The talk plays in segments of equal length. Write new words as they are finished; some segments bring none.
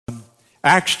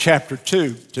Acts chapter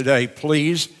 2 today,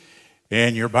 please,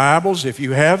 in your Bibles. If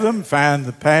you have them, find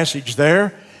the passage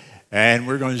there. And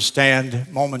we're going to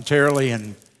stand momentarily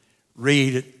and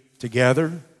read it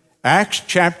together. Acts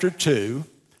chapter 2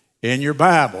 in your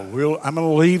Bible. I'm going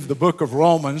to leave the book of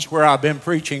Romans, where I've been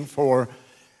preaching for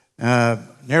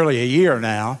nearly a year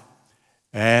now,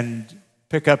 and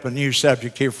pick up a new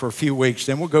subject here for a few weeks.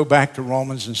 Then we'll go back to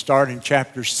Romans and start in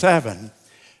chapter 7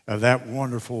 of that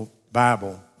wonderful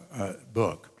Bible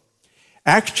book.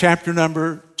 Acts chapter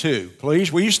number 2.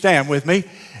 Please, will you stand with me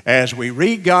as we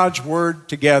read God's Word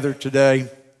together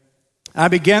today? I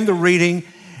begin the reading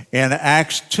in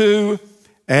Acts 2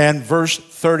 and verse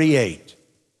 38.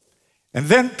 And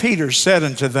then Peter said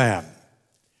unto them,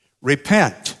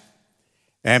 Repent,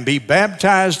 and be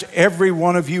baptized every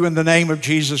one of you in the name of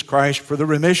Jesus Christ for the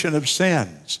remission of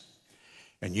sins,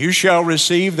 and you shall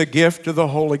receive the gift of the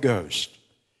Holy Ghost.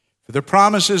 For the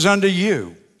promise is unto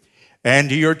you, and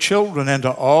to your children, and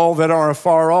to all that are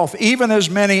afar off, even as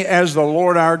many as the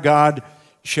Lord our God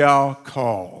shall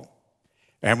call.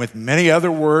 And with many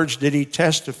other words did he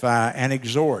testify and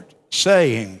exhort,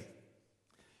 saying,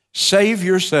 Save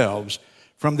yourselves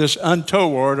from this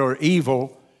untoward or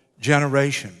evil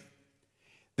generation.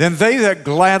 Then they that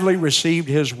gladly received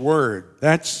his word,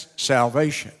 that's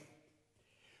salvation,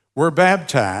 were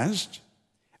baptized,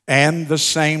 and the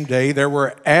same day there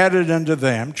were added unto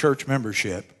them, church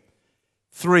membership,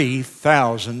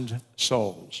 3,000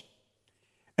 souls.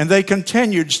 And they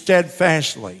continued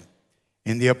steadfastly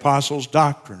in the apostles'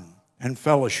 doctrine and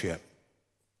fellowship,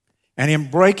 and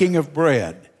in breaking of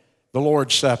bread, the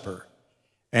Lord's Supper,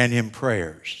 and in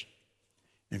prayers.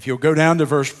 If you'll go down to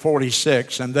verse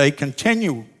 46, and they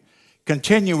continuing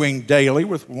daily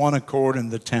with one accord in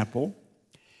the temple,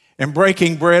 and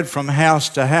breaking bread from house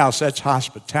to house, that's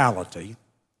hospitality,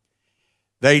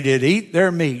 they did eat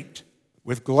their meat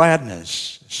with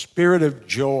gladness. A spirit of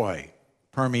joy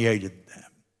permeated them,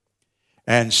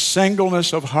 and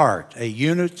singleness of heart, a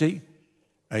unified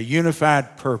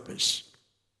purpose.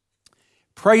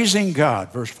 Praising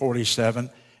God, verse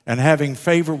 47, and having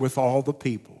favor with all the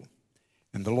people.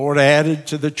 And the Lord added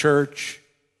to the church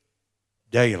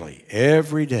daily,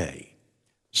 every day,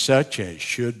 such as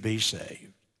should be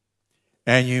saved.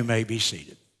 And you may be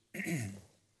seated.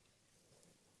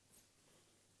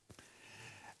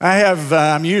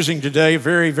 I'm using today a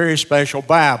very, very special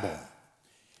Bible.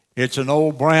 It's an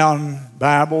old brown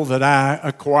Bible that I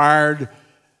acquired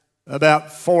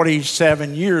about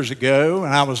 47 years ago,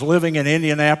 and I was living in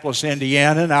Indianapolis,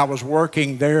 Indiana, and I was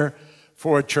working there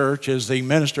for a church as the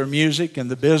minister of music and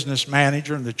the business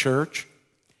manager in the church.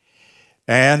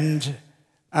 And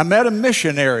I met a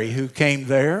missionary who came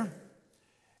there,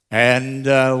 and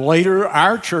later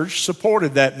our church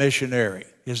supported that missionary.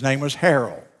 His name was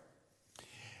Harold.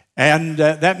 And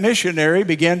that missionary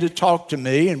began to talk to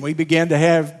me, and we began to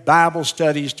have Bible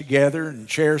studies together and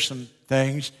share some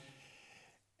things.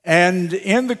 And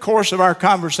in the course of our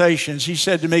conversations, he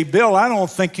said to me, Bill, I don't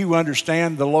think you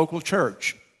understand the local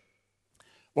church.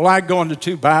 Well, I'd gone to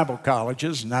 2 Bible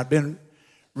colleges, and I'd been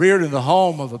reared in the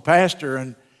home of a pastor,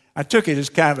 and I took it as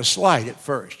kind of a slight at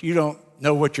first. You don't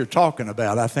know what you're talking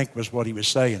about, I think was what he was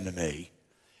saying to me.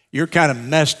 You're kind of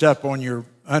messed up on your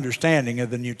understanding of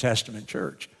the New Testament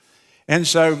church. And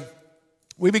so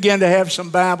we began to have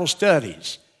some Bible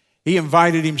studies. He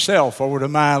invited himself over to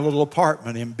my little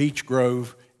apartment in Beech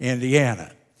Grove,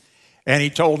 Indiana. And he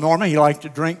told Norma he liked to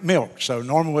drink milk. So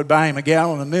Norma would buy him a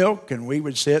gallon of milk, and we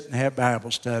would sit and have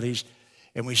Bible studies.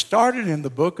 And we started in the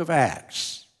book of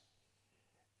Acts.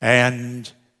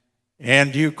 And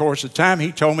in due course of time,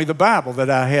 he told me the Bible that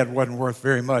I had wasn't worth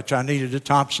very much. I needed a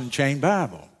Thompson Chain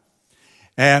Bible.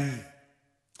 And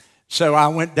so I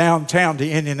went downtown to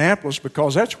Indianapolis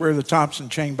because that's where the Thompson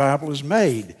Chain Bible is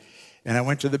made. And I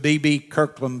went to the B.B.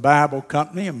 Kirkland Bible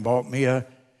Company and bought me a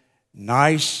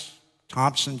nice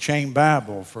Thompson Chain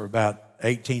Bible for about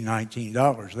 $18,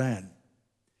 $19 then.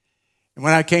 And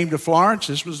when I came to Florence,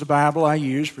 this was the Bible I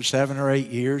used for 7 or 8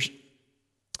 years.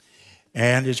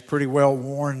 And it's pretty well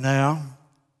worn now.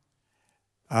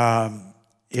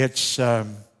 It's the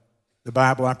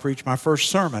Bible I preached my first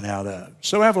sermon out of.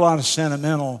 So I have a lot of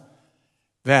sentimental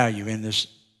value in this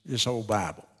old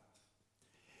Bible.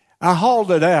 I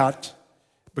hauled it out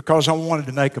because I wanted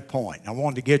to make a point. I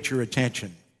wanted to get your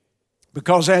attention.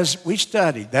 Because as we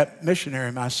studied that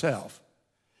missionary myself,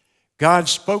 God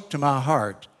spoke to my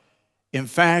heart. In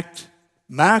fact,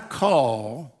 my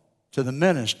call to the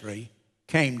ministry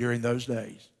came during those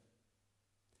days.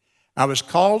 I was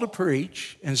called to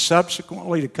preach and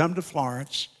subsequently to come to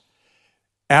Florence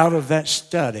out of that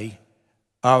study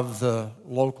of the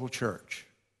local church.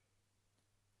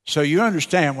 So you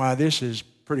understand why this is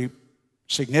pretty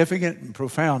significant and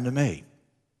profound to me.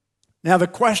 Now, the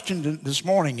question this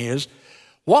morning is,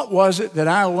 what was it that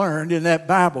I learned in that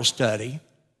Bible study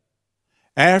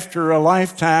after a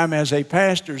lifetime as a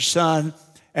pastor's son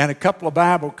and a couple of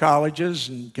Bible colleges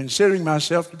and considering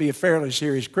myself to be a fairly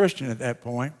serious Christian at that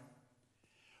point?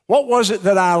 What was it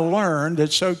that I learned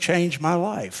that so changed my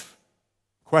life?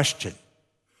 Question.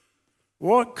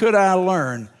 What could I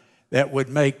learn that would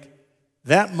make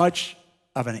that much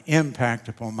of an impact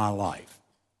upon my life?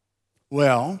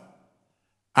 Well,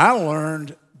 I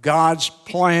learned God's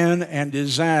plan and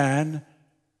design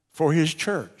for His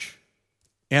church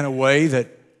in a way that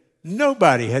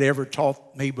nobody had ever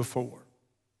taught me before.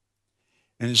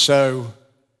 And so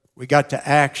we got to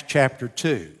Acts chapter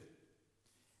 2.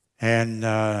 And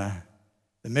the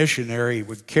missionary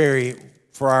would carry,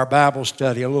 for our Bible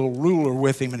study, a little ruler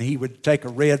with him, and he would take a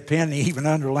red pen and he even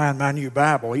underline my new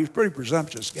Bible. He was a pretty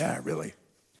presumptuous guy, really.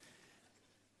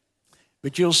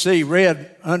 But you'll see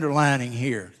red underlining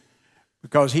here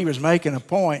because he was making a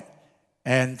point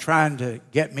and trying to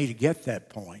get me to get that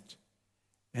point.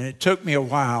 And it took me a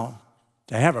while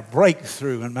to have a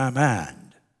breakthrough in my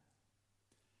mind.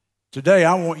 Today,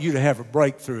 I want you to have a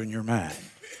breakthrough in your mind.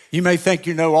 You may think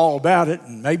you know all about it,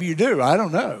 and maybe you do. I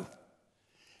don't know.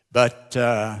 But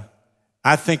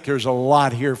I think there's a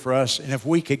lot here for us. And if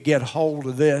we could get hold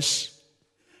of this,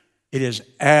 it is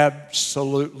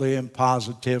absolutely and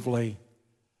positively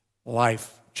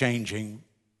life-changing,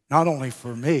 not only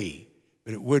for me,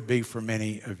 but it would be for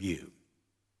many of you.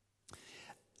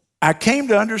 I came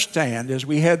to understand as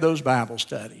we had those Bible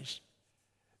studies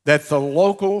that the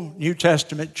local New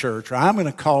Testament church, or I'm going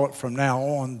to call it from now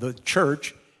on the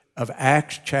church of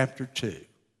Acts chapter 2.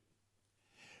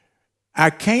 I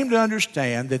came to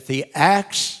understand that the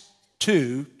Acts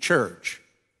 2 church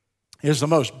is the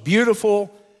most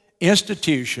beautiful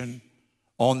institution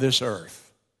on this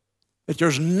earth. That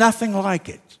there's nothing like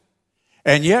it.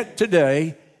 And yet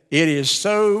today, it is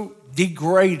so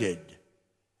degraded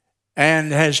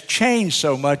and has changed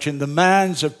so much in the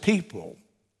minds of people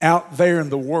out there in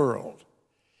the world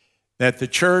that the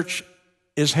church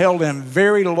is held in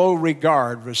very low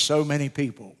regard with so many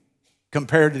people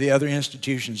compared to the other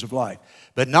institutions of life.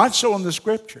 But not so in the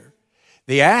Scripture.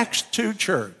 The Acts 2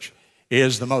 church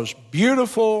is the most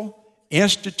beautiful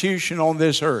institution on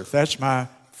this earth. That's my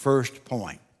first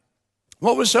point.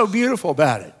 What was so beautiful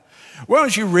about it? Well,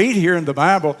 as you read here in the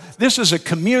Bible, this is a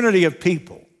community of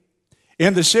people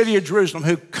in the city of Jerusalem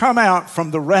who come out from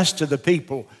the rest of the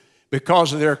people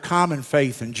because of their common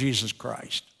faith in Jesus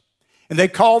Christ. And they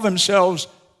call themselves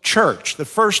church. The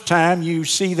first time you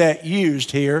see that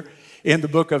used here in the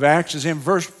book of Acts is in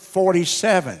verse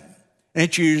 47. And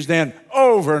it's used then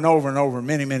over and over and over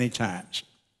many, many times.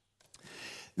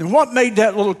 And what made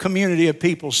that little community of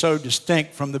people so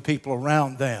distinct from the people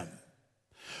around them?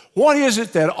 What is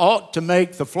it that ought to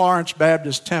make the Florence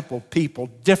Baptist Temple people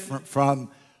different from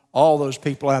all those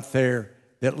people out there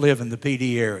that live in the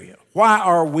PD area? Why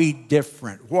are we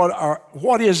different?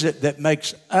 What is it that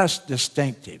makes us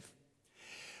distinctive?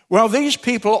 Well, these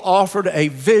people offered a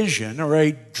vision or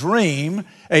a dream,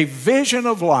 a vision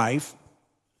of life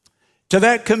to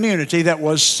that community that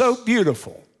was so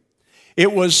beautiful.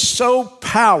 It was so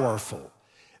powerful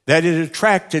that it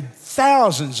attracted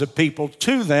thousands of people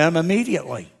to them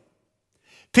immediately.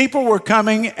 People were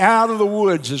coming out of the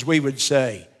woods, as we would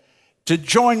say, to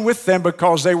join with them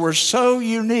because they were so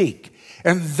unique.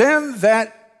 And then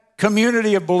that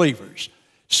community of believers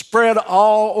spread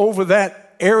all over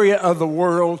that area of the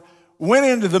world, went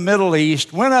into the Middle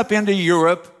East, went up into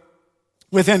Europe.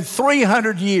 Within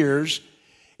 300 years,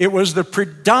 it was the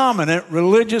predominant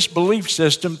religious belief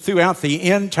system throughout the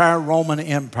entire Roman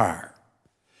Empire.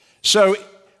 So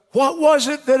what was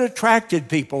it that attracted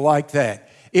people like that?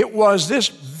 It was this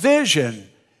vision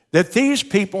that these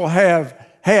people have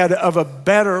had of a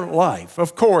better life.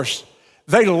 Of course,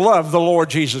 they loved the Lord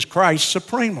Jesus Christ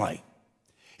supremely.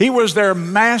 He was their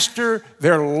master,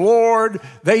 their Lord.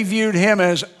 They viewed him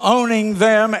as owning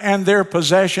them and their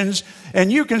possessions.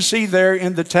 And you can see there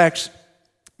in the text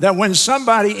that when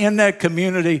somebody in that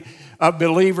community of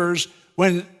believers,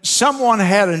 when someone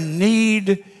had a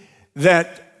need,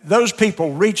 that those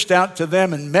people reached out to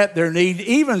them and met their need,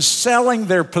 even selling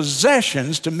their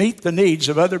possessions to meet the needs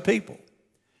of other people.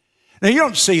 Now, you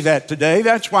don't see that today.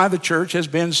 That's why the church has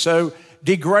been so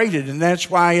degraded, and that's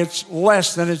why it's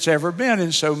less than it's ever been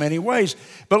in so many ways.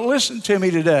 But listen to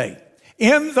me today.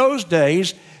 In those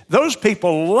days, those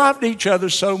people loved each other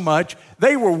so much,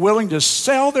 they were willing to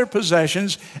sell their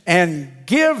possessions and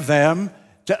give them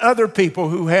to other people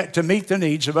who had to meet the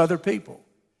needs of other people.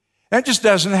 That just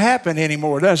doesn't happen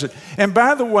anymore, does it? And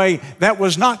by the way, that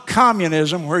was not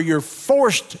communism where you're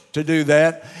forced to do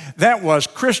that. That was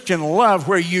Christian love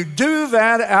where you do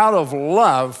that out of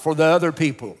love for the other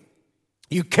people.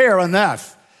 You care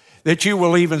enough that you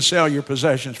will even sell your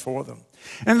possessions for them.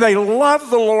 And they love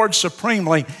the Lord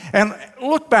supremely. And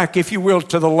look back, if you will,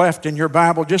 to the left in your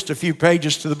Bible, just a few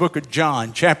pages to the book of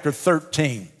John, chapter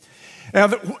 13. Now,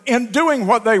 in doing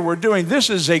what they were doing, this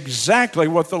is exactly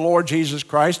what the Lord Jesus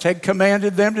Christ had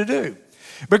commanded them to do.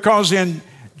 Because in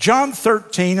John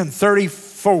 13 and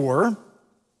 34,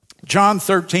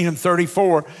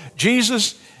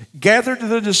 Jesus gathered to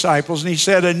the disciples and he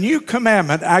said, "A new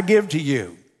commandment I give to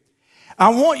you. I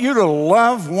want you to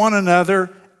love one another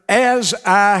as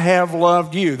I have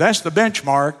loved you." That's the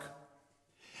benchmark.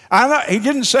 He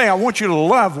didn't say, "I want you to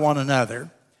love one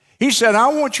another." He said, "I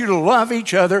want you to love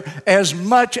each other as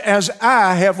much as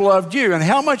I have loved you." And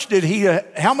how much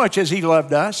has he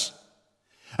loved us?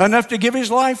 Enough to give his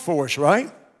life for us,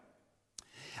 right?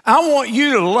 I want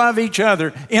you to love each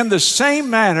other in the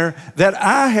same manner that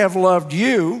I have loved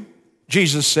you,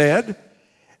 Jesus said.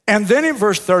 And then in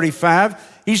verse 35,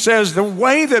 he says, "The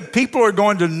way that people are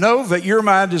going to know that you're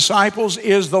my disciples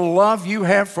is the love you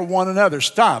have for one another."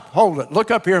 Stop, hold it, look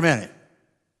up here a minute.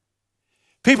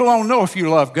 People don't know if you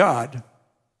love God.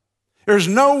 There's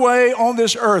no way on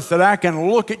this earth that I can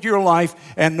look at your life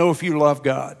and know if you love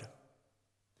God.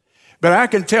 But I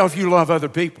can tell if you love other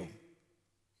people.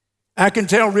 I can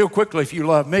tell real quickly if you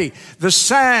love me. The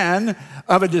sign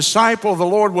of a disciple of the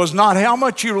Lord was not how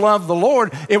much you loved the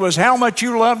Lord, it was how much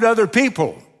you loved other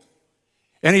people.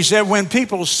 And he said, when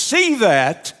people see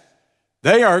that,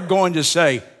 they are going to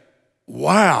say,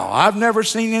 "Wow, I've never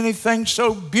seen anything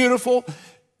so beautiful,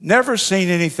 never seen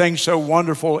anything so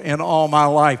wonderful in all my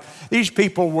life." These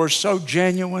people were so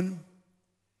genuine.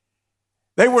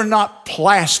 They were not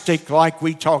plastic like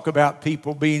we talk about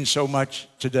people being so much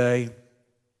today.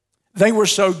 They were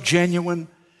so genuine.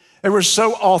 They were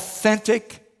so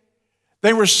authentic.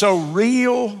 They were so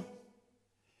real.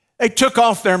 They took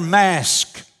off their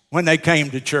mask when they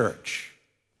came to church.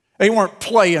 They weren't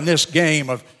playing this game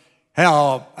of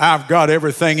how I've got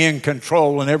everything in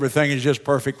control and everything is just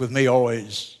perfect with me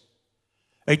always.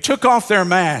 They took off their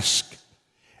mask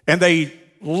and they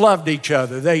loved each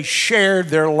other. They shared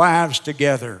their lives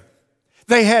together.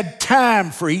 They had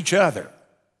time for each other.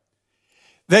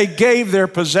 They gave their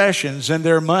possessions and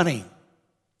their money.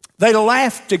 They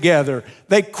laughed together.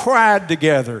 They cried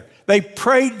together. They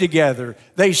prayed together.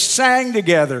 They sang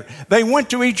together. They went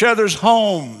to each other's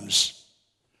homes,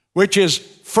 which is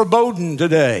forbidden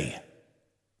today.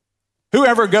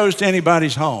 Whoever goes to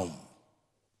anybody's home.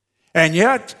 And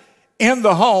yet, in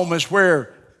the home is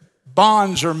where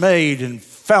bonds are made and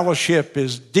fellowship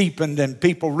is deepened and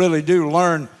people really do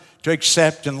learn to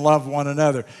accept and love one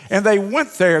another. And they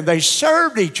went there, they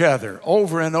served each other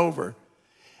over and over.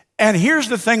 And here's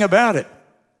the thing about it.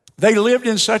 They lived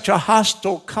in such a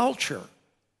hostile culture.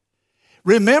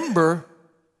 Remember,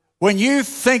 when you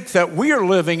think that we are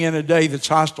living in a day that's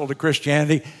hostile to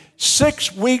Christianity,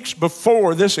 6 weeks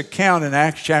before this account in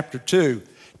Acts chapter 2,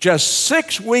 just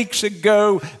 6 weeks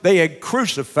ago, they had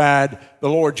crucified the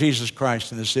Lord Jesus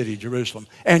Christ in the city of Jerusalem.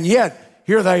 And yet,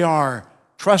 here they are,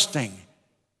 trusting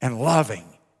and loving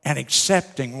and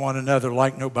accepting one another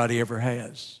like nobody ever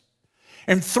has.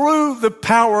 And through the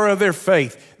power of their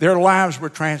faith, their lives were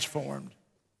transformed.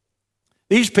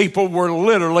 These people were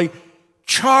literally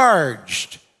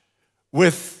charged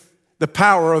with the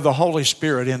power of the Holy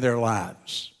Spirit in their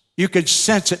lives. You could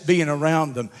sense it being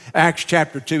around them. Acts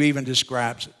chapter 2 even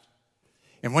describes it.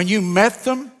 And when you met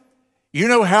them, you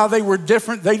know how they were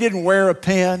different. They didn't wear a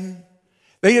pin.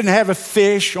 They didn't have a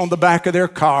fish on the back of their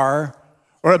car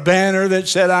or a banner that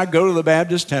said, "I go to the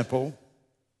Baptist temple."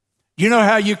 You know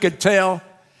how you could tell?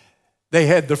 They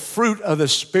had the fruit of the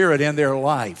Spirit in their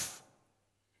life.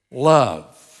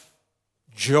 Love,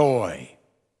 joy,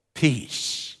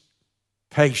 peace,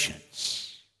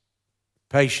 patience,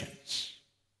 patience,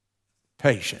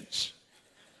 patience.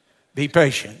 Be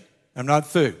patient. I'm not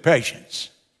through. Patience,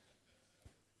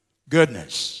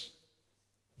 goodness,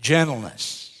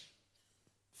 gentleness,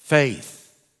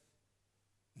 faith,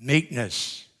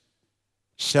 meekness,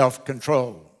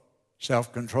 self-control,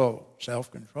 self-control,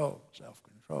 self-control,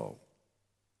 self-control.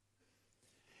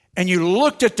 And you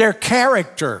looked at their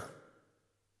character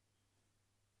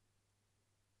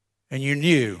and you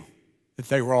knew that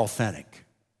they were authentic.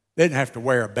 They didn't have to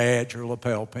wear a badge or a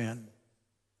lapel pin.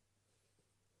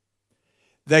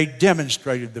 They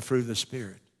demonstrated the fruit of the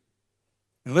Spirit.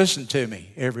 And listen to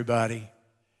me, everybody.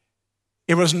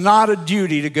 It was not a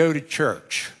duty to go to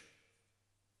church.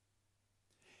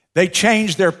 They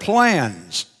changed their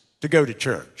plans to go to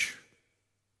church.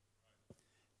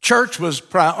 Church was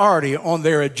priority on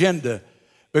their agenda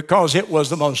because it was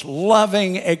the most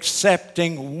loving,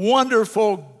 accepting,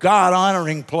 wonderful,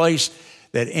 God-honoring place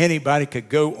that anybody could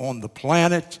go on the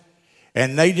planet.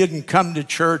 And they didn't come to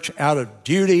church out of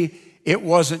duty. It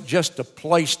wasn't just a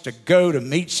place to go to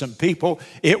meet some people.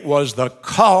 It was the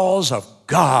cause of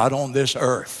God on this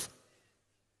earth.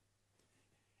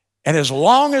 And as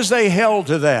long as they held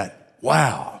to that,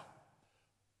 wow,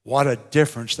 what a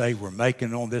difference they were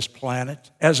making on this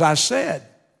planet. As I said,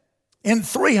 in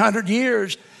 300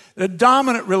 years, the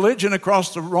dominant religion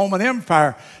across the Roman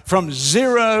Empire, from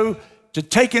zero to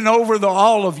taking over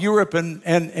all of Europe and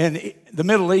the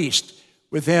Middle East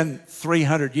within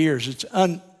 300 years.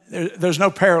 There's no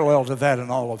parallel to that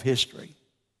in all of history.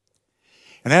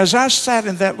 And as I sat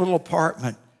in that little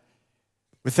apartment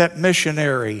with that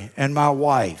missionary and my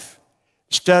wife,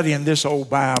 studying this old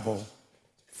Bible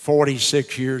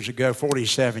 47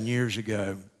 years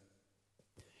ago,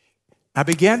 I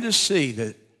began to see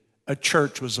that a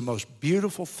church was the most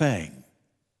beautiful thing.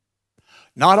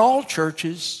 Not all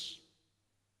churches.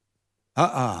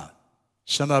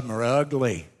 Some of them are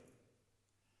ugly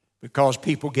because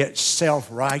people get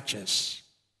self-righteous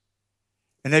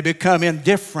and they become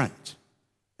indifferent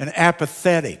and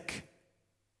apathetic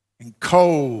and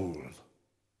cold.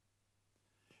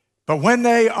 But when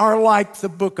they are like the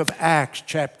book of Acts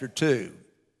chapter 2,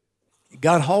 it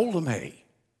got hold of me.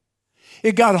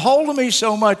 It got hold of me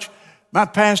so much. My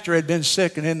pastor had been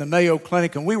sick and in the Mayo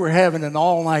Clinic, and we were having an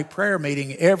all-night prayer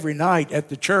meeting every night at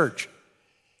the church,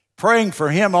 praying for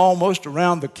him almost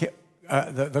around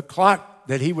the clock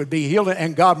that he would be healed,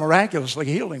 and God miraculously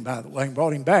healed him, by the way, and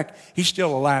brought him back. He's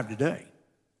still alive today.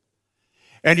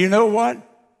 And you know what?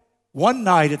 One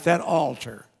night at that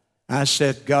altar, I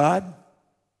said, God,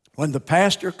 when the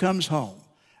pastor comes home,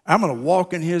 I'm going to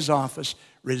walk in his office,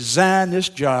 resign this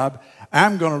job.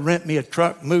 I'm going to rent me a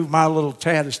truck, move my little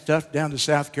tad of stuff down to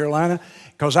South Carolina,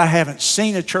 because I haven't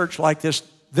seen a church like this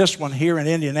one here in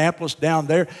Indianapolis down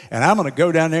there, and I'm going to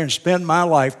go down there and spend my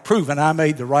life proving I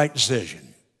made the right decision.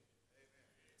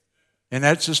 And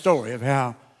that's the story of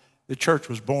how the church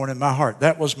was born in my heart.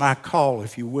 That was my call,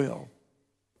 if you will.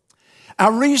 I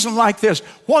reasoned like this: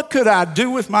 what could I do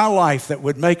with my life that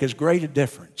would make as great a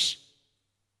difference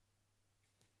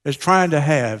as trying to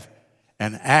have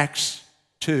an Acts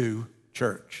 2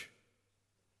 church?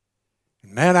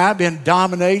 Man, I've been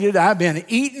dominated, I've been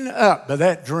eaten up by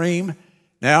that dream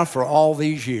now for all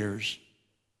these years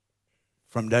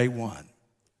from day one.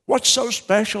 What's so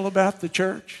special about the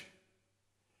church?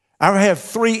 I have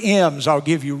 3 M's I'll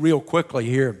give you real quickly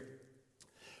here.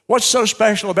 What's so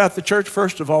special about the church,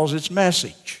 first of all, is its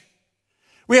message.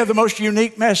 We have the most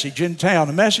unique message in town,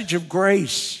 a message of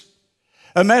grace,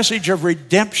 a message of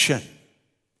redemption,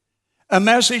 a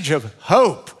message of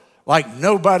hope like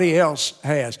nobody else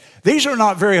has. These are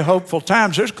not very hopeful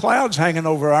times. There's clouds hanging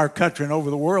over our country and over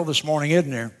the world this morning, isn't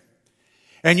there?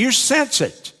 And you sense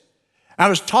it. I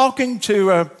was talking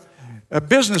to a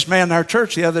businessman in our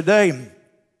church the other day.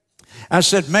 I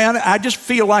said, man, I just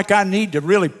feel like I need to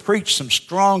really preach some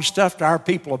strong stuff to our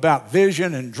people about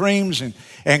vision and dreams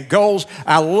and goals.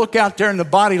 I look out there and the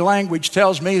body language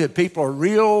tells me that people are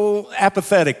real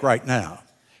apathetic right now.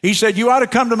 He said, you ought to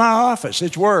come to my office.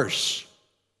 It's worse.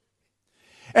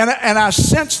 And I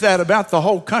sense that about the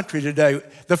whole country today.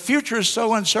 The future is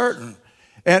so uncertain.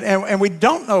 And we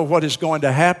don't know what is going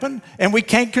to happen, and we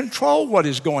can't control what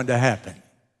is going to happen.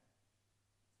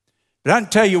 But I can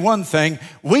tell you one thing,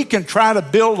 we can try to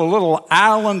build a little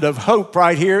island of hope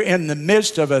right here in the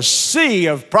midst of a sea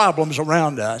of problems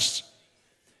around us.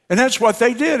 And that's what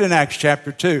they did in Acts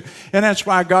chapter 2. And that's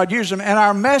why God used them. And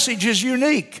our message is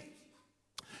unique.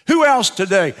 Who else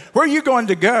today? Where are you going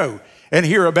to go and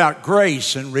hear about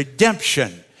grace and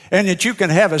redemption, and that you can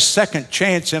have a second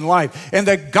chance in life, and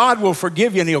that God will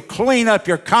forgive you and He'll clean up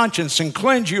your conscience and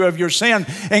cleanse you of your sin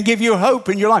and give you hope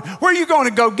in your life? Where are you going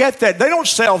to go get that? They don't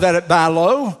sell that at Buy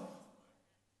Low.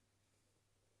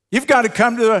 You've got to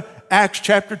come to the Acts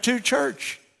chapter 2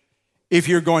 church if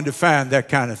you're going to find that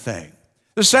kind of thing.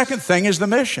 The second thing is the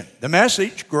mission, the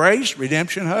message, grace,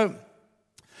 redemption, hope.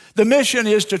 The mission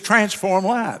is to transform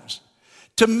lives,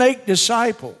 to make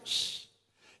disciples,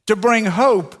 to bring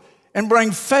hope and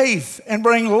bring faith and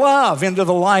bring love into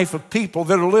the life of people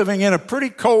that are living in a pretty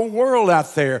cold world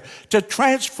out there, to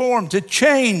transform, to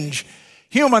change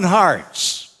human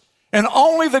hearts. And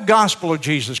only the gospel of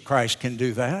Jesus Christ can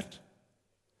do that.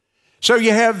 So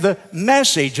you have the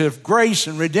message of grace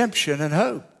and redemption and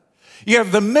hope. You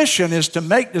have the mission is to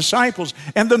make disciples,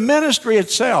 and the ministry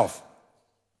itself.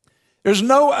 There's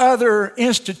no other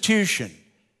institution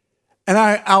And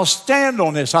I'll stand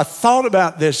on this. I thought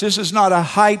about this. This is not a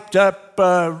hyped up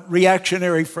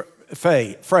reactionary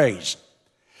phrase.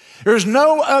 There's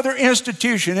no other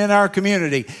institution in our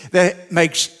community that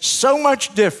makes so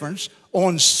much difference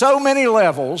on so many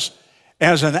levels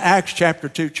as an Acts chapter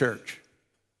 2 church.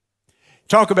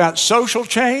 Talk about social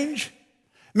change.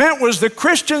 Man, it was the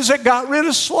Christians that got rid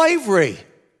of slavery.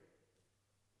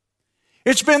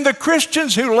 It's been the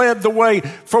Christians who led the way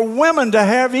for women to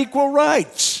have equal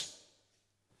rights.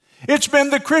 It's been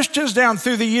the Christians down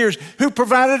through the years who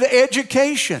provided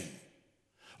education.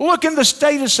 Look in the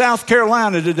state of South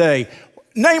Carolina today.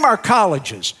 Name our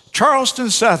colleges.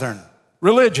 Charleston Southern,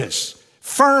 religious.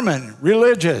 Furman,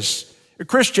 religious,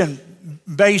 Christian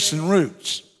base and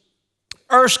roots.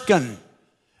 Erskine,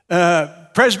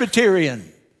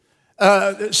 Presbyterian,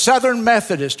 Southern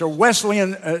Methodist or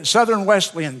Wesleyan, Southern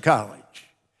Wesleyan College.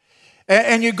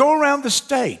 And you go around the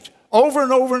state over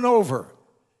and over and over.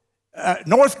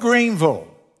 North Greenville.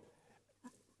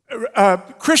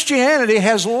 Christianity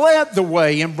has led the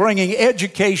way in bringing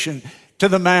education to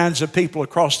the minds of people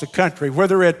across the country,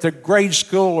 whether at the grade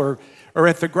school or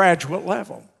at the graduate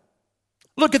level.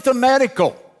 Look at the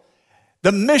medical.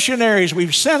 The missionaries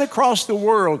we've sent across the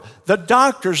world, the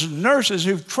doctors and nurses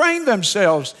who've trained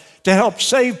themselves to help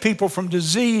save people from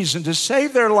disease and to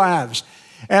save their lives,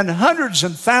 and hundreds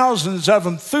and thousands of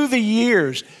them through the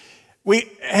years. We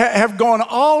have gone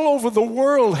all over the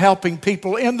world helping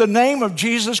people in the name of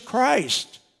Jesus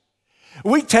Christ.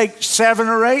 We take 7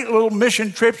 or 8 little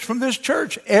mission trips from this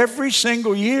church every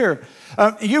single year.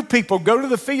 You people go to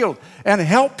the field and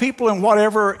help people in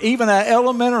whatever, even an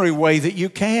elementary way that you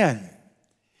can.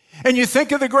 And you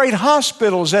think of the great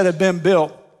hospitals that have been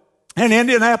built. In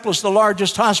Indianapolis, the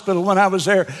largest hospital when I was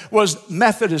there was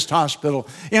Methodist Hospital.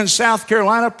 In South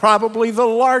Carolina, probably the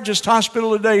largest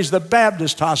hospital today is the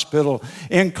Baptist Hospital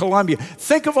in Columbia.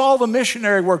 Think of all the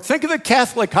missionary work. Think of the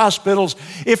Catholic hospitals.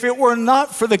 If it were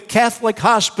not for the Catholic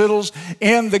hospitals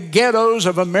in the ghettos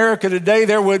of America today,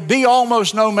 there would be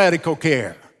almost no medical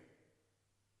care.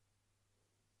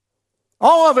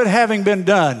 All of it having been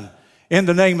done in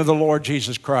the name of the Lord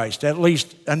Jesus Christ, at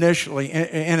least initially,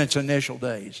 in its initial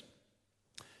days.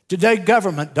 Today,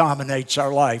 government dominates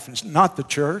our life. It's not the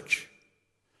church.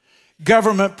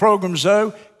 Government programs,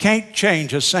 though, can't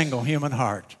change a single human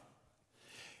heart.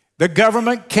 The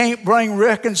government can't bring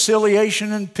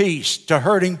reconciliation and peace to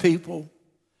hurting people.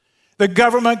 The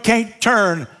government can't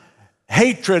turn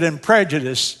hatred and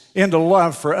prejudice into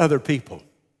love for other people.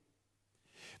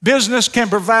 Business can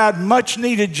provide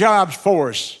much-needed jobs for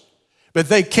us, but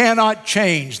they cannot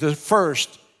change the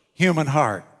first human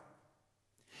heart.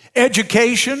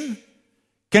 Education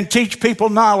can teach people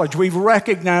knowledge. We've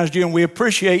recognized you and we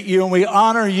appreciate you and we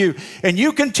honor you. And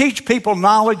you can teach people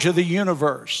knowledge of the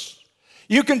universe.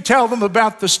 You can tell them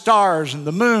about the stars and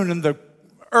the moon and the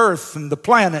earth and the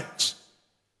planets.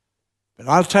 But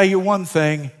I'll tell you one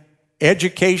thing,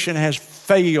 education has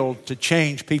failed to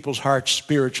change people's hearts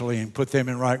spiritually and put them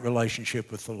in right relationship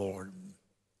with the Lord.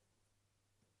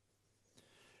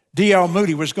 D.L.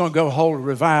 Moody was going to go hold a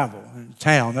revival in a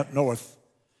town up north.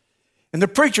 And the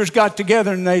preachers got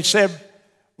together and they said,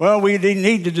 well, we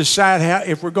need to decide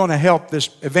if we're going to help this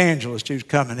evangelist who's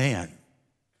coming in.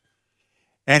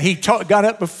 And he got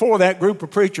up before that group of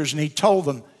preachers and he told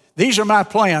them, these are my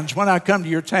plans when I come to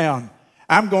your town.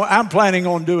 I'm planning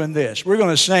on doing this. We're going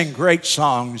to sing great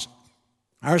songs.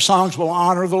 Our songs will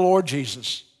honor the Lord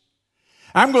Jesus.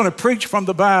 I'm going to preach from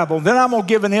the Bible. Then I'm going to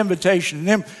give an invitation. And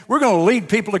then we're going to lead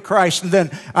people to Christ. And then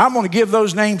I'm going to give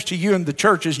those names to you in the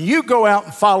churches. And you go out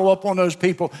and follow up on those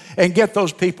people and get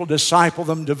those people, disciple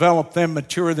them, develop them,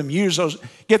 mature them,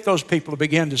 get those people to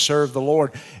begin to serve the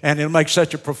Lord. And it'll make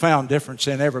such a profound difference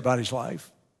in everybody's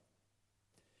life.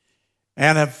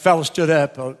 And a fellow stood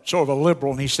up, sort of a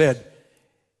liberal, and he said,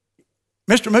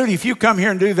 Mr. Moody, if you come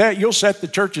here and do that, you'll set the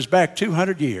churches back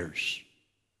 200 years.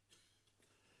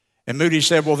 And Moody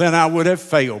said, well, then I would have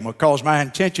failed because my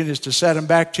intention is to set them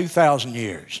back 2,000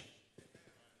 years.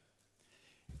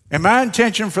 And my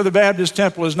intention for the Baptist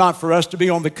Temple is not for us to be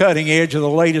on the cutting edge of the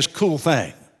latest cool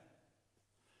thing.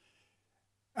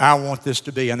 I want this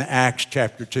to be an Acts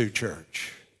chapter 2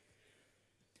 church.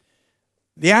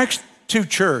 The Acts 2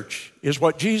 church is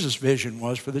what Jesus' vision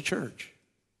was for the church.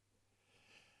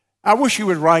 I wish you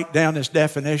would write down this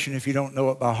definition if you don't know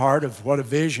it by heart of what a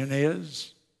vision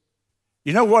is.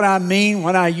 You know what I mean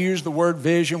when I use the word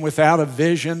vision? Without a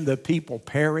vision, the people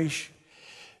perish.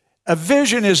 A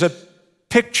vision is a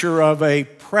picture of a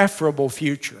preferable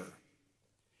future.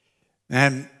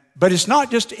 But it's not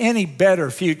just any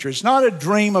better future. It's not a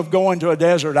dream of going to a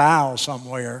desert isle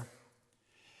somewhere.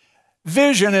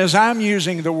 Vision, as I'm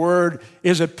using the word,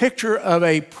 is a picture of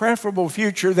a preferable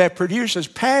future that produces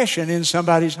passion in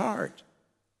somebody's heart.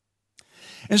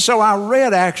 And so I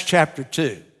read Acts chapter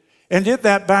 2 and did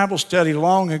that Bible study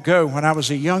long ago when I was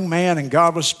a young man and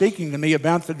God was speaking to me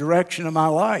about the direction of my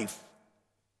life.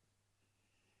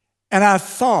 And I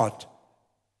thought,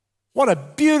 what a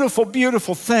beautiful,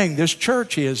 beautiful thing this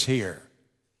church is here.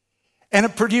 And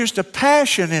it produced a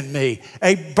passion in me,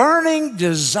 a burning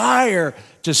desire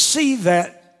to see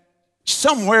that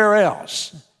somewhere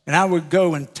else. And I would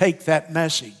go and take that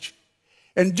message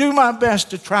and do my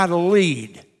best to try to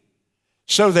lead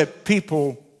so that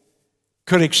people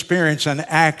could experience an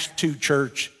Acts 2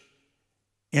 church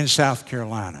in South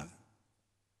Carolina.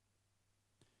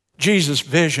 Jesus'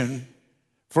 vision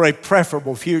for a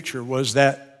preferable future was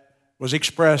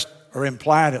expressed, or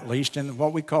implied at least, in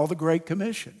what we call the Great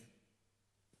Commission.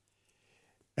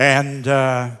 And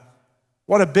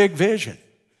what a big vision.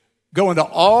 Go into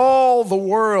all the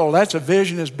world. That's a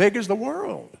vision as big as the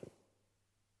world.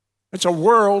 It's a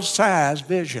world-sized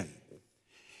vision.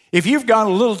 If you've got a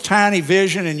little tiny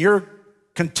vision and you're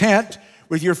content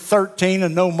with your 13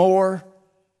 and no more,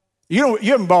 you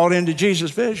haven't bought into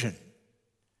Jesus' vision.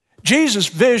 Jesus'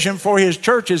 vision for his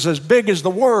church is as big as the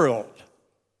world.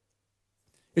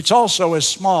 It's also as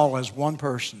small as one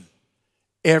person.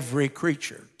 Every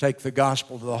creature. Take the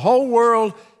gospel to the whole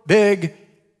world, big,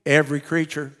 every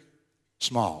creature,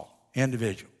 small,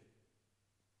 individual.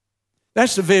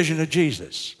 That's the vision of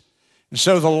Jesus. And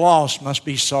so the lost must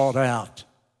be sought out.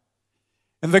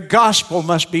 And the gospel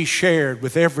must be shared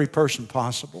with every person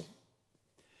possible.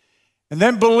 And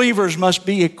then believers must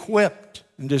be equipped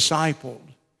and discipled.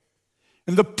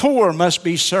 And the poor must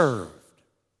be served.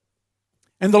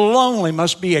 And the lonely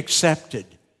must be accepted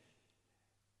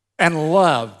and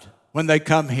loved when they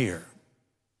come here.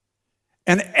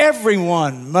 And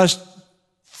everyone must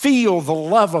feel the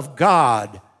love of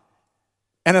God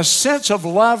and a sense of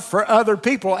love for other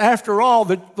people. After all,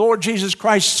 the Lord Jesus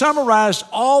Christ summarized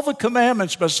all the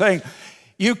commandments by saying,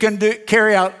 you can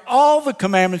carry out all the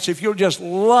commandments if you'll just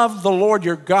love the Lord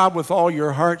your God with all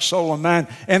your heart, soul, and mind,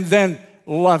 and then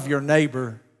love your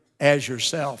neighbor as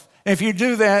yourself. And if you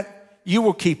do that, you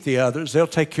will keep the others. They'll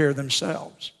take care of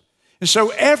themselves. And so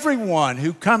everyone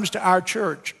who comes to our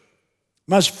church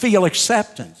must feel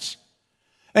acceptance.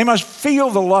 They must feel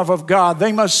the love of God.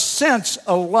 They must sense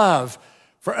a love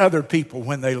for other people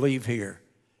when they leave here.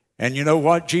 And you know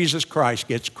what? Jesus Christ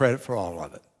gets credit for all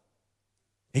of it.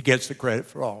 He gets the credit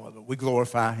for all of it. We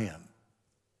glorify him.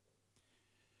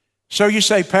 So you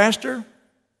say, Pastor,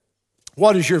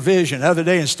 what is your vision? The other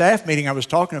day in staff meeting, I was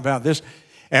talking about this,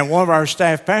 and one of our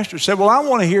staff pastors said, well, I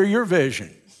want to hear your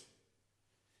vision.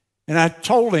 And I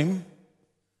told him,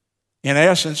 in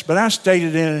essence, but I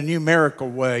stated it in a numerical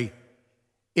way,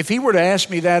 if he were to ask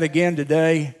me that again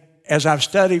today, as I've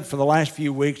studied for the last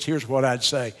few weeks, here's what I'd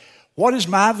say. What is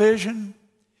my vision?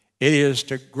 It is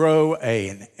to grow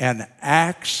an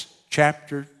Acts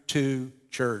chapter 2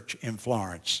 church in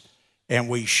Florence. And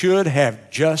we should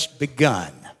have just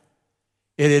begun.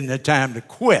 It isn't a time to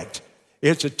quit.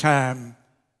 It's a time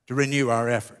to renew our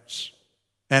efforts.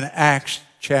 An Acts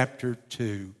chapter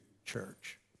 2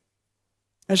 church.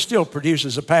 It still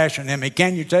produces a passion in me.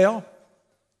 Can you tell?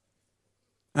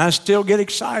 I still get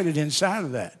excited inside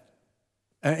of that.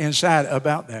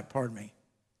 About that, pardon me.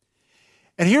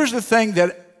 And here's the thing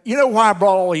you know why I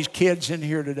brought all these kids in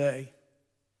here today?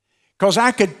 Because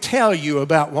I could tell you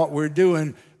about what we're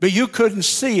doing, but you couldn't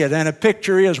see it, and a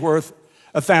picture is worth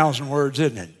 1,000 words,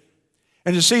 isn't it?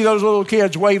 And to see those little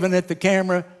kids waving at the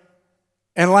camera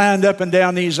and lined up and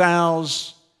down these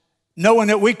aisles, knowing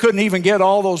that we couldn't even get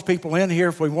all those people in here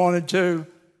if we wanted to,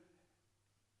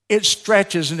 it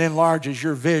stretches and enlarges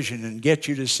your vision and gets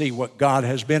you to see what God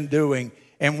has been doing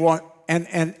and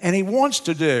He wants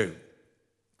to do.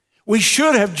 We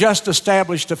should have just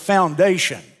established a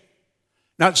foundation,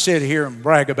 not sit here and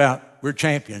brag about we're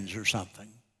champions or something.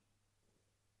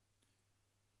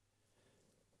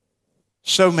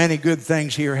 So many good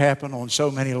things here happen on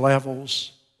so many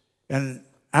levels, and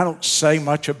I don't say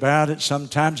much about it.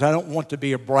 Sometimes I don't want to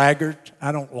be a braggart.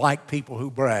 I don't like people who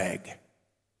brag.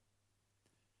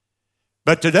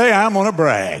 But today I'm going to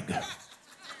brag.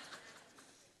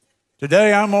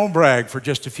 Today I'm going to brag for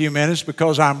just a few minutes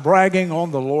because I'm bragging on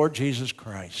the Lord Jesus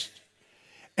Christ.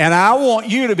 And I want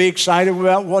you to be excited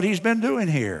about what He's been doing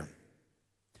here.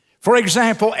 For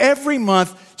example, every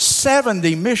month,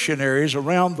 70 missionaries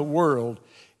around the world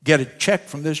get a check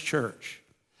from this church.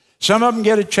 Some of them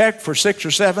get a check for $600 or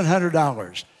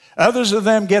 $700. Others of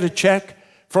them get a check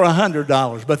for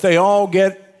 $100, but they all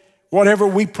get whatever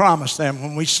we promised them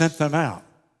when we sent them out.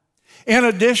 In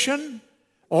addition,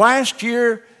 Last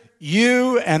year,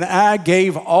 you and I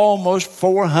gave almost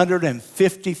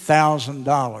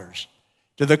 $450,000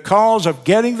 to the cause of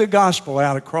getting the gospel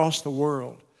out across the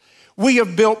world. We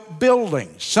have built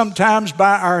buildings, sometimes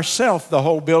by ourselves, the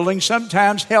whole building,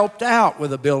 sometimes helped out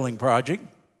with a building project.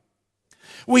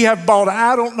 We have bought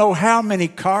I don't know how many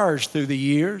cars through the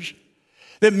years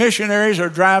that missionaries are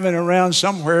driving around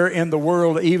somewhere in the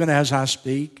world even as I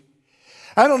speak.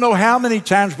 I don't know how many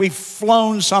times we've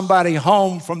flown somebody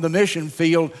home from the mission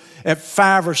field at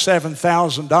 $5,000 or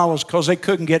 $7,000 because they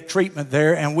couldn't get treatment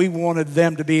there, and we wanted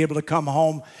them to be able to come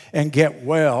home and get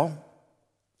well.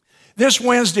 This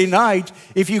Wednesday night,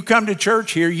 if you come to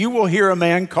church here, you will hear a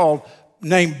man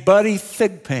named Buddy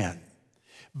Thigpen.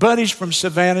 Buddy's from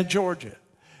Savannah, Georgia.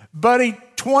 Buddy,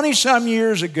 20-some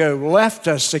years ago, left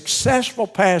a successful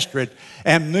pastorate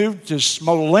and moved to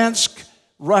Smolensk,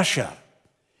 Russia.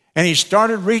 And he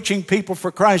started reaching people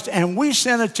for Christ. And we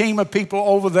sent a team of people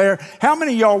over there. How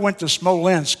many of y'all went to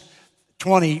Smolensk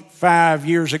 25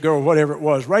 years ago or whatever it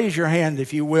was? Raise your hand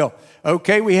if you will.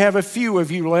 Okay, we have a few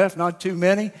of you left, not too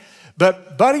many.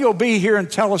 But Buddy will be here and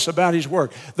tell us about his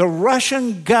work. The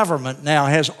Russian government now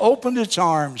has opened its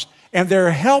arms, and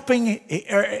they're helping,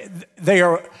 they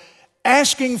are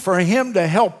asking for him to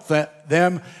help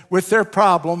them with their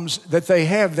problems that they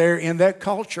have there in that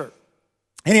culture.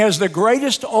 And he has the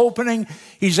greatest opening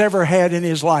he's ever had in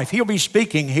his life. He'll be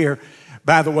speaking here,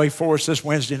 by the way, for us this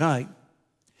Wednesday night.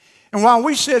 And while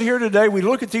we sit here today, we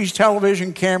look at these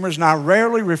television cameras, and I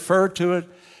rarely refer to it,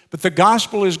 but the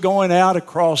gospel is going out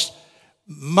across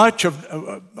much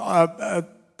of,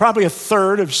 probably a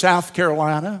third of South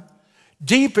Carolina,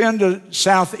 deep into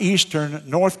southeastern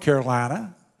North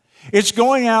Carolina. It's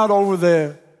going out over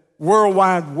the World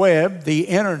Wide Web, the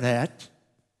internet.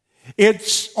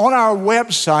 It's on our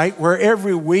website where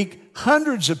every week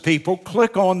hundreds of people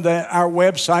click on our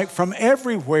website from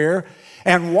everywhere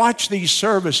and watch these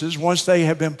services once they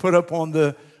have been put up on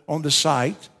the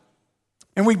site.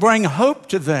 And we bring hope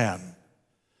to them.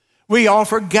 We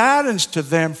offer guidance to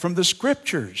them from the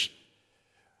scriptures.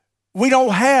 We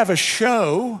don't have a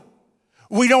show.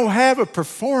 We don't have a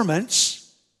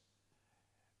performance.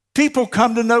 People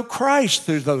come to know Christ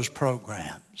through those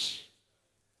programs.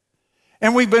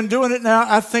 And we've been doing it now,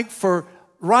 I think, for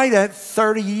right at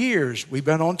 30 years. We've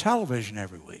been on television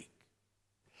every week.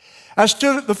 I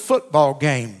stood at the football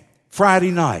game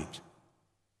Friday night.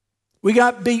 We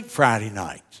got beat Friday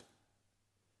night.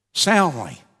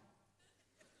 Soundly.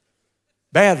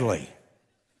 Badly.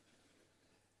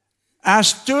 I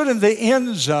stood in the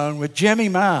end zone with Jimmy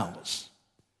Miles.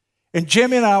 And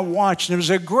Jimmy and I watched, and it was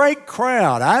a great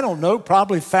crowd. I don't know,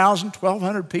 probably 1,000,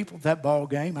 1,200 people at that ball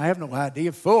game. I have no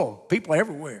idea. Full. People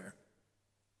everywhere.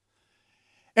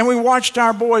 And we watched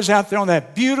our boys out there on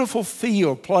that beautiful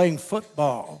field playing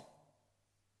football.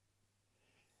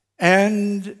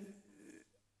 And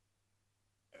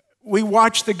we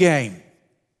watched the game.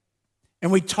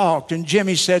 And we talked. And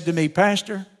Jimmy said to me,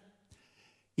 Pastor,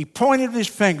 he pointed his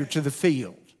finger to the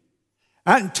field.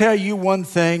 I can tell you one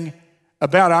thing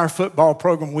about our football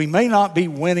program. We may not be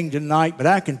winning tonight, but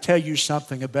I can tell you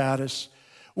something about us.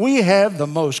 We have the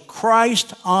most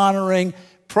Christ-honoring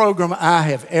program I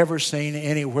have ever seen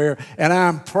anywhere, and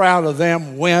I'm proud of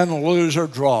them, win, lose, or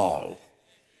draw.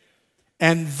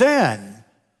 And then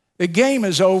the game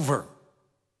is over.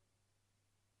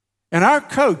 And our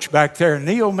coach back there,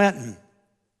 Neil Minton,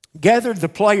 gathered the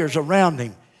players around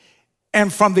him,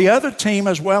 and from the other team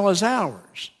as well as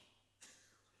ours.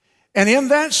 And in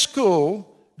that school,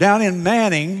 down in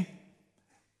Manning,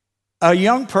 a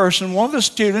young person, one of the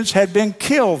students, had been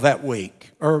killed that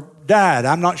week, or died,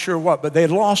 I'm not sure what, but they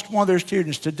had lost one of their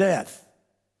students to death.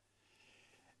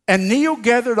 And Neil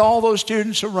gathered all those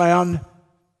students around,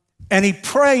 and he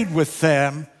prayed with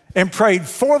them, and prayed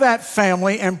for that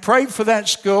family, and prayed for that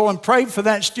school, and prayed for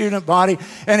that student body,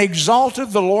 and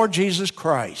exalted the Lord Jesus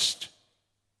Christ.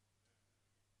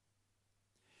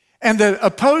 And the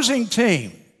opposing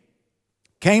team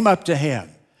came up to him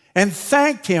and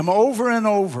thanked him over and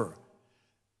over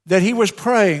that he was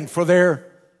praying for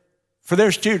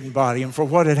their student body and for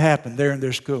what had happened there in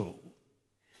their school.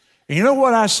 And you know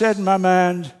what I said in my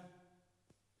mind?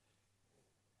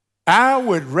 I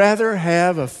would rather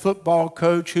have a football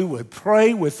coach who would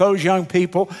pray with those young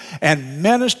people and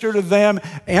minister to them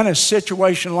in a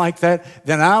situation like that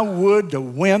than I would to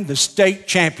win the state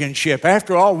championship.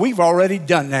 After all, we've already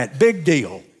done that. Big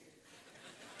deal.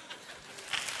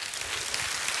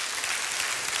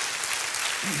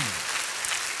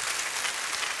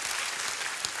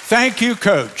 Thank you,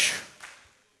 Coach.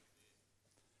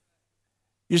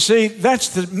 You see, that's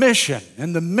the mission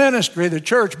and the ministry of the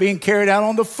church being carried out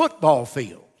on the football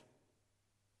field.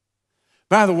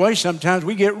 By the way, sometimes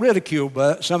we get ridiculed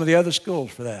by some of the other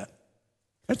schools for that.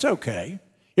 That's okay.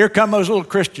 Here come those little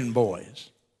Christian boys.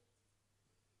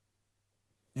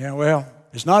 Yeah, well,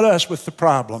 it's not us with the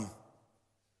problem.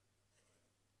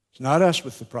 It's not us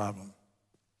with the problem.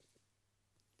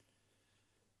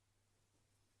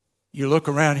 You look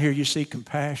around here, you see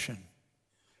compassion.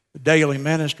 The daily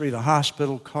ministry, the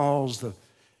hospital calls, the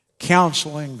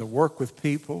counseling, the work with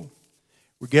people.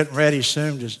 We're getting ready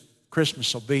soon. Just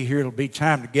Christmas will be here. It'll be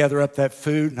time to gather up that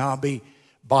food, and I'll be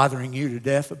bothering you to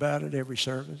death about it every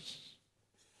service.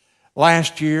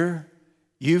 Last year,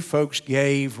 you folks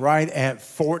gave right at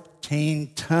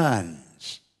 14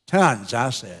 tons. Tons,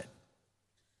 I said.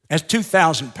 That's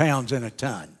 2,000 pounds in a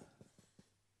ton.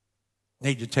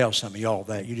 Need to tell some of y'all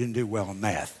that. You didn't do well in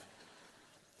math.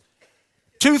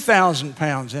 2,000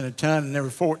 pounds in a ton, and there were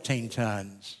 14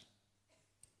 tons.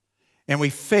 And we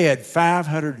fed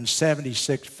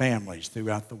 576 families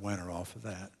throughout the winter off of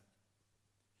that.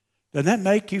 Doesn't that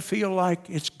make you feel like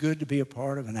it's good to be a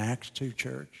part of an Acts 2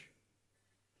 church?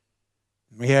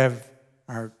 We have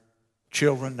our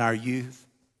children, our youth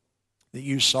that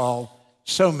you saw,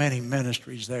 so many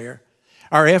ministries there.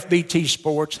 Our FBT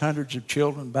Sports, hundreds of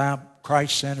children, Bible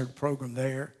Christ-centered program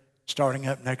there, starting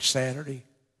up next Saturday.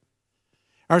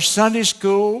 Our Sunday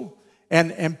school,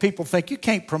 and people think, you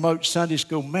can't promote Sunday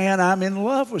school. Man, I'm in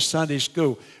love with Sunday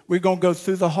school. We're going to go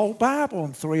through the whole Bible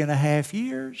in 3.5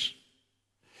 years.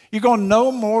 You're going to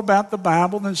know more about the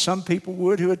Bible than some people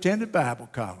would who attended Bible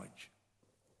college.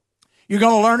 You're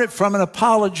going to learn it from an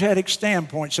apologetic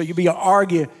standpoint, so you'll be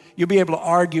able to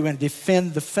argue and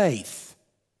defend the faith.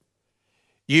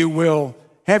 You will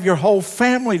have your whole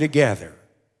family together,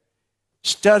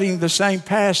 studying the same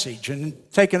passage and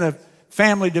taking a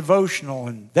family devotional,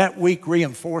 and that week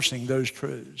reinforcing those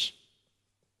truths.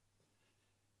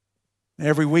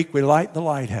 Every week we light the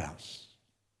lighthouse.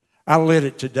 I lit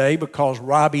it today because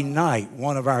Robbie Knight,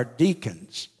 one of our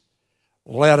deacons,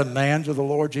 led a man to the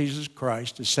Lord Jesus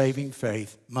Christ to saving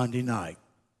faith Monday night.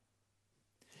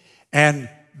 And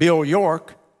Bill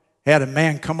York had a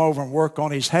man come over and work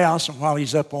on his house, and while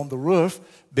he's up on the roof,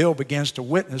 Bill begins to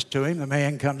witness to him. The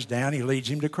man comes down, he leads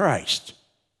him to Christ.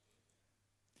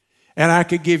 And I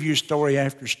could give you story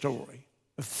after story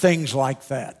of things like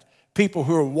that. People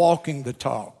who are walking the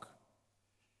talk,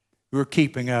 who are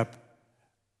keeping the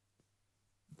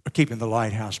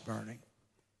lighthouse burning.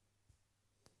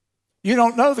 You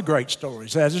don't know the great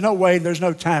stories. There's no way, there's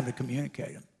no time to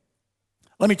communicate them.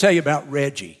 Let me tell you about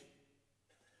Reggie.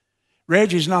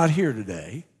 Reggie's not here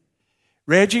today.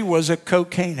 Reggie was a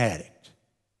cocaine addict.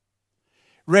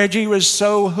 Reggie was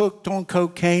so hooked on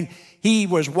cocaine, he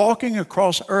was walking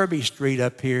across Irby Street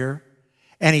up here,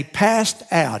 and he passed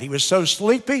out. He was so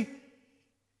sleepy,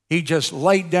 he just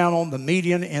laid down on the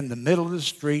median in the middle of the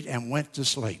street and went to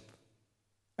sleep.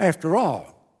 After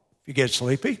all, if you get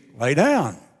sleepy, lay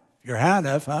down. If you're high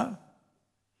enough, huh?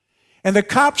 And the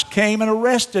cops came and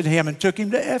arrested him and took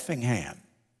him to Effingham.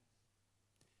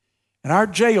 And our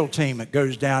jail team that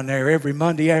goes down there every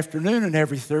Monday afternoon and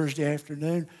every Thursday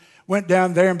afternoon went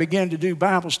down there and began to do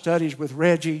Bible studies with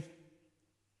Reggie.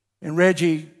 And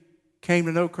Reggie came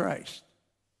to know Christ.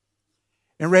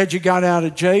 And Reggie got out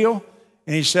of jail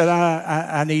and he said,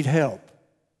 I need help.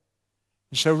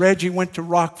 And so Reggie went to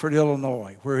Rockford,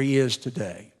 Illinois, where he is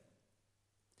today.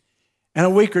 And a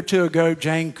week or two ago,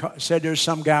 Jane said, there's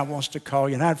some guy who wants to call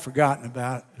you, and I'd forgotten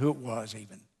about who it was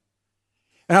even.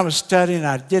 And I was studying, and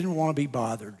I didn't want to be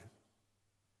bothered.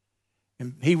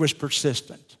 And he was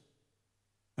persistent.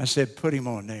 I said, put him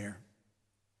on there.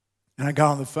 And I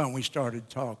got on the phone, we started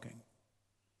talking.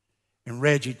 And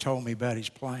Reggie told me about his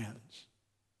plans.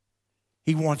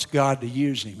 He wants God to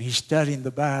use him. He's studying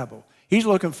the Bible. He's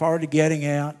looking forward to getting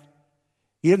out.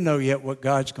 He doesn't know yet what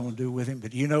God's going to do with him,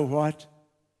 but you know what?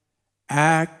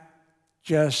 I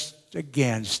just,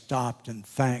 again, stopped and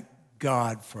thanked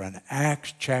God for an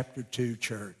Acts chapter 2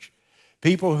 church.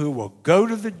 People who will go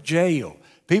to the jail.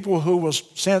 People who will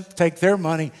take their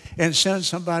money and send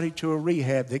somebody to a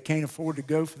rehab they can't afford to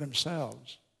go for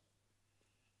themselves.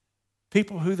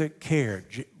 People who that care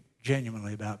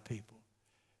genuinely about people.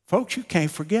 Folks, you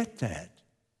can't forget that.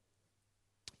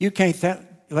 You can't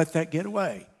let that get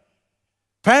away.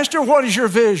 Pastor, what is your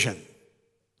vision?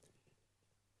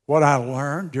 What I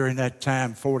learned during that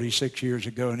time 46 years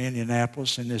ago in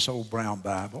Indianapolis in this old brown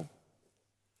Bible,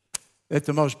 that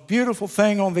the most beautiful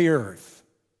thing on the earth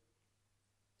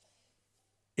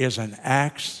is an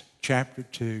Acts chapter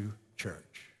 2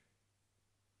 church.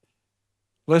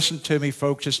 Listen to me,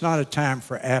 folks, it's not a time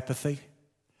for apathy.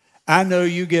 I know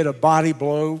you get a body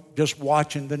blow just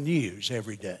watching the news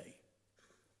every day.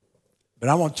 But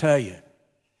I want to tell you,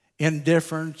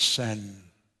 indifference and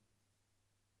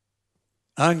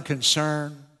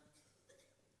unconcern,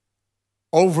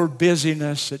 over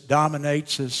busyness that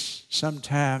dominates us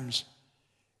sometimes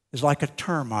is like a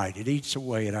termite. It eats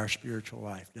away at our spiritual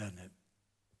life, doesn't it?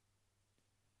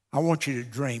 I want you to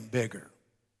dream bigger.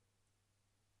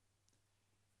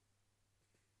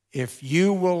 If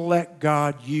you will let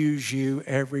God use you,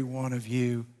 every one of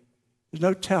you, there's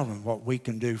no telling what we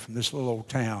can do from this little old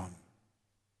town.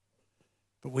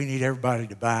 But we need everybody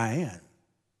to buy in.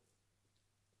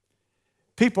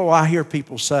 I hear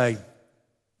people say,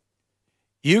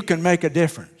 you can make a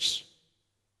difference.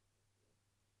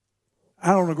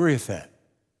 I don't agree with that.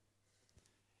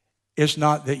 It's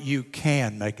not that you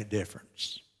can make a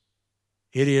difference.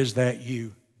 It is that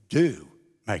you do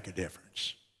make a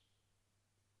difference.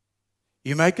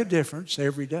 You make a difference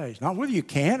every day. It's not whether you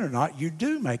can or not, you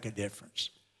do make a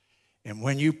difference. And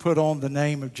when you put on the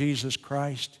name of Jesus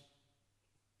Christ,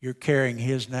 you're carrying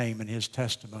His name and His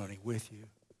testimony with you.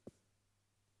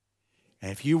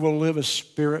 And if you will live a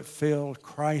Spirit-filled,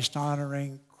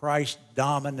 Christ-honoring,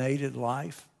 Christ-dominated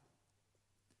life,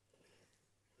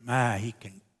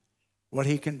 what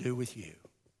He can do with you.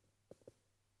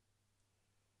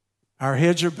 Our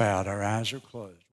heads are bowed, our eyes are closed.